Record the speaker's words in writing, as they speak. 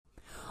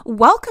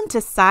Welcome to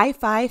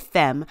Sci-Fi,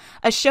 Femme,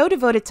 a show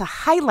devoted to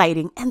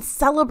highlighting and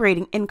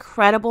celebrating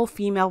incredible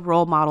female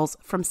role models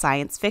from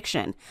science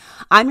fiction.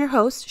 I'm your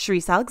host,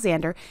 Shereese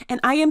Alexander, and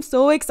I am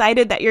so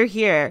excited that you're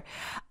here.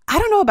 I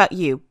don't know about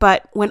you,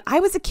 but when I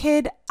was a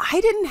kid, I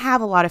didn't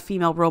have a lot of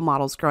female role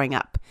models growing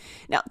up.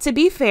 Now, to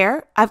be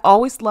fair, I've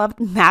always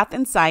loved math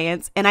and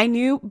science, and I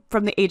knew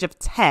from the age of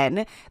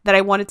 10 that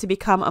I wanted to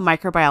become a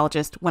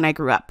microbiologist when I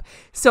grew up.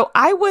 So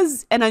I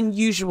was an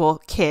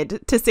unusual kid,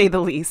 to say the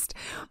least.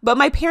 But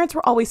my parents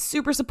were always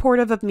super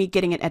supportive of me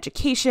getting an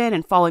education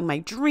and following my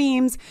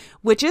dreams,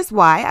 which is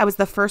why I was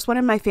the first one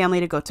in my family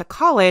to go to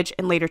college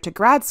and later to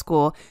grad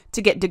school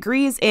to get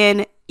degrees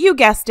in, you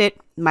guessed it,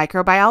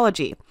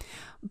 microbiology.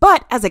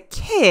 But as a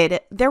kid,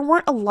 there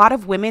weren't a lot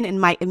of women in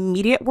my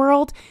immediate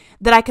world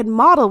that I could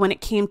model when it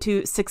came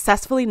to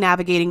successfully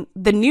navigating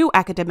the new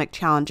academic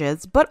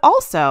challenges, but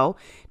also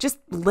just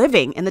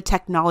living in the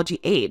technology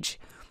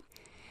age.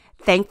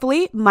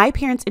 Thankfully, my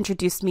parents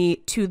introduced me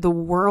to the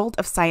world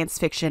of science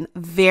fiction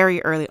very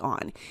early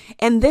on.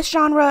 And this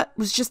genre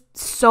was just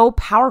so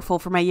powerful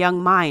for my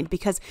young mind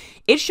because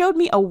it showed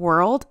me a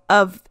world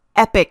of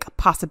epic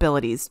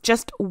possibilities,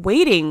 just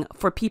waiting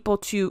for people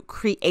to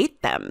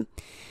create them.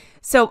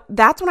 So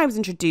that's when I was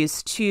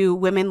introduced to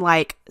women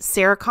like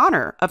Sarah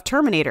Connor of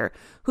Terminator,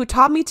 who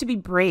taught me to be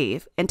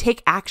brave and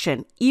take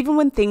action even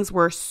when things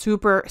were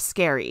super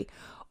scary.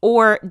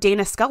 Or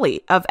Dana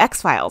Scully of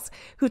X-Files,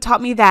 who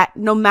taught me that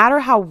no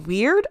matter how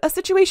weird a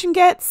situation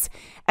gets,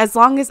 as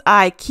long as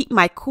I keep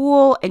my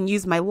cool and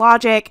use my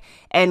logic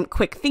and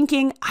quick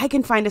thinking, I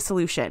can find a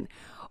solution.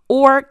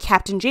 Or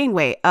Captain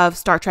Janeway of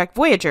Star Trek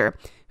Voyager,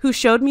 who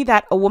showed me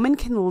that a woman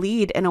can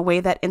lead in a way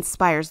that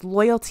inspires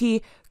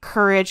loyalty,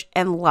 courage,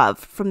 and love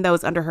from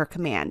those under her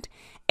command.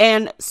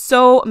 And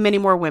so many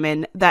more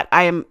women that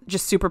I am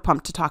just super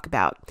pumped to talk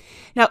about.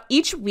 Now,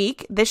 each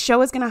week, this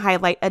show is going to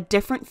highlight a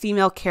different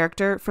female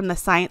character from the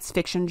science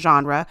fiction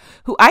genre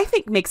who I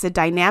think makes a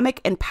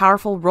dynamic and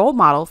powerful role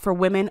model for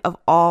women of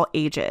all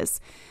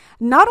ages.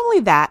 Not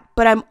only that,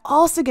 but I'm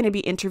also going to be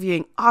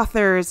interviewing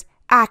authors,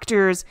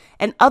 actors,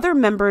 and other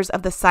members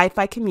of the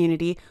sci-fi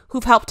community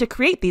who've helped to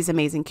create these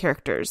amazing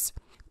characters.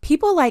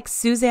 People like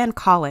Suzanne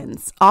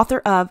Collins, author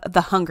of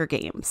The Hunger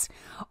Games,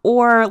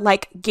 or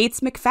like Gates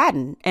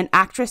McFadden, an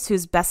actress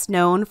who's best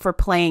known for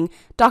playing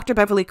Dr.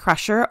 Beverly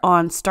Crusher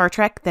on Star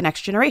Trek: The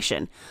Next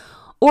Generation,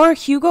 or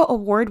Hugo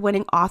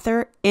Award-winning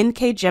author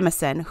N.K.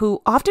 Jemisin,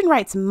 who often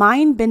writes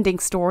mind-bending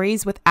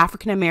stories with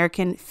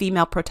African-American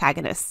female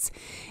protagonists.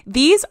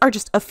 These are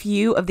just a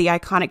few of the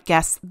iconic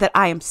guests that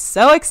I am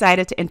so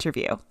excited to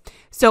interview.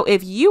 So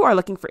if you are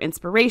looking for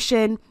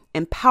inspiration,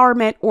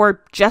 empowerment,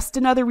 or just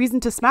another reason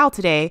to smile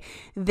today,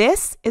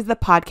 this is the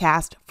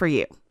podcast for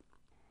you.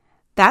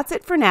 That's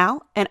it for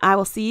now, and I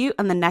will see you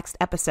on the next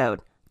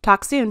episode.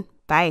 Talk soon.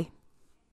 Bye.